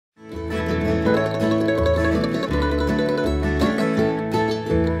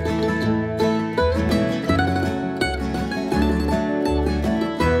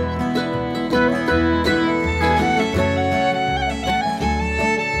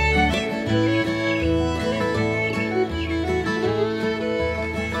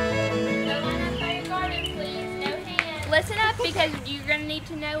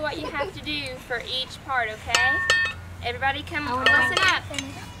what you have to do for each part, okay? Everybody come listen up.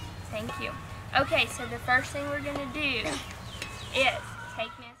 Thank you. Okay, so the first thing we're going to do is take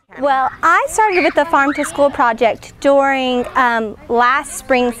Miss. Well, I started with the Farm to School project during last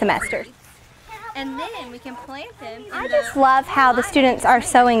spring semester. And then we can plant them. I just love how the students are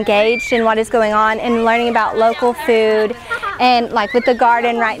so engaged in what is going on and learning about local food, and like with the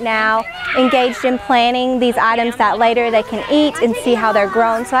garden right now, engaged in planting these items that later they can eat and see how they're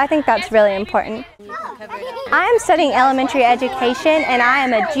grown. So I think that's really important. I am studying elementary education and I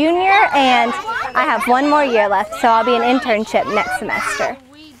am a junior and I have one more year left, so I'll be an internship next semester.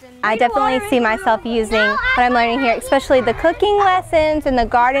 I definitely see myself using what I'm learning here, especially the cooking lessons and the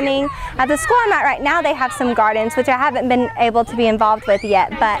gardening. At the school I'm at right now, they have some gardens, which I haven't been able to be involved with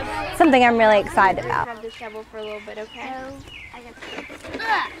yet, but something I'm really excited about. Grab the shovel for a little bit, okay?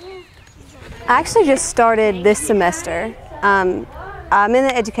 I actually just started this semester. I'm in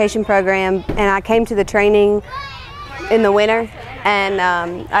the education program and I came to the training in the winter, and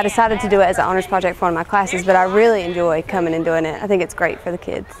I decided to do it as an honors project for one of my classes, but I really enjoy coming and doing it. I think it's great for the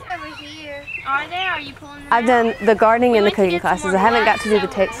kids. Over here. Are you pulling them I've done the gardening and the cooking classes. I haven't got to do the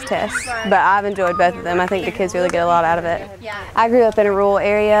taste tests, but I've enjoyed both of them. I think the kids really get a lot out of it. I grew up in a rural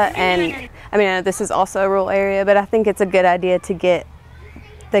area, and I mean, this is also a rural area, but I think it's a good idea to get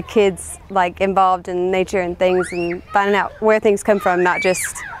the kids like involved in nature and things and finding out where things come from, not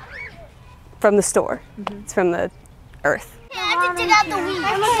just from the store. It's from the earth. I have to dig out the weeds.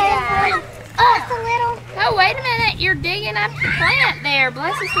 Just a little. Oh, wait a minute. You're digging up the plant there.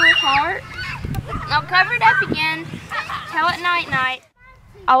 Bless his little heart. Now cover it up again. Tell it night-night.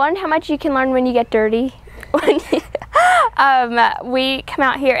 I learned how much you can learn when you get dirty. We come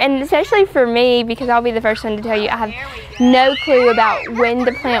out here, and especially for me, because I'll be the first one to tell you, I have no clue about when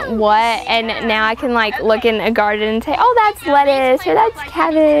to plant what, and now I can like look in a garden and say, oh, that's lettuce, or that's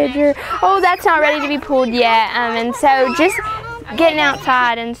cabbage, or oh, that's not ready to be pulled yet. And so just getting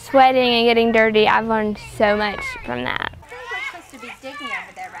outside and sweating and getting dirty, I've learned so much from that.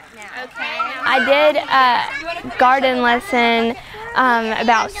 I did a garden lesson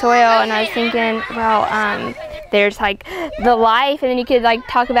about soil, and I was thinking, well, there's like the life, and then you could like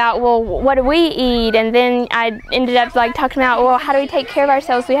talk about, well, what do we eat? And then I ended up like talking about, well, how do we take care of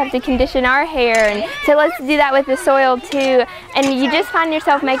ourselves? We have to condition our hair, and so let's do that with the soil too. And you just find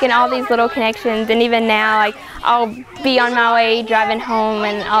yourself making all these little connections. And even now, like I'll be on my way driving home,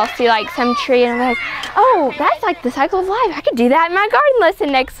 and I'll see like some tree, and I'm like, oh, that's like the cycle of life. I could do that in my garden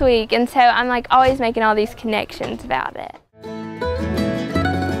lesson next week. And so I'm like always making all these connections about it.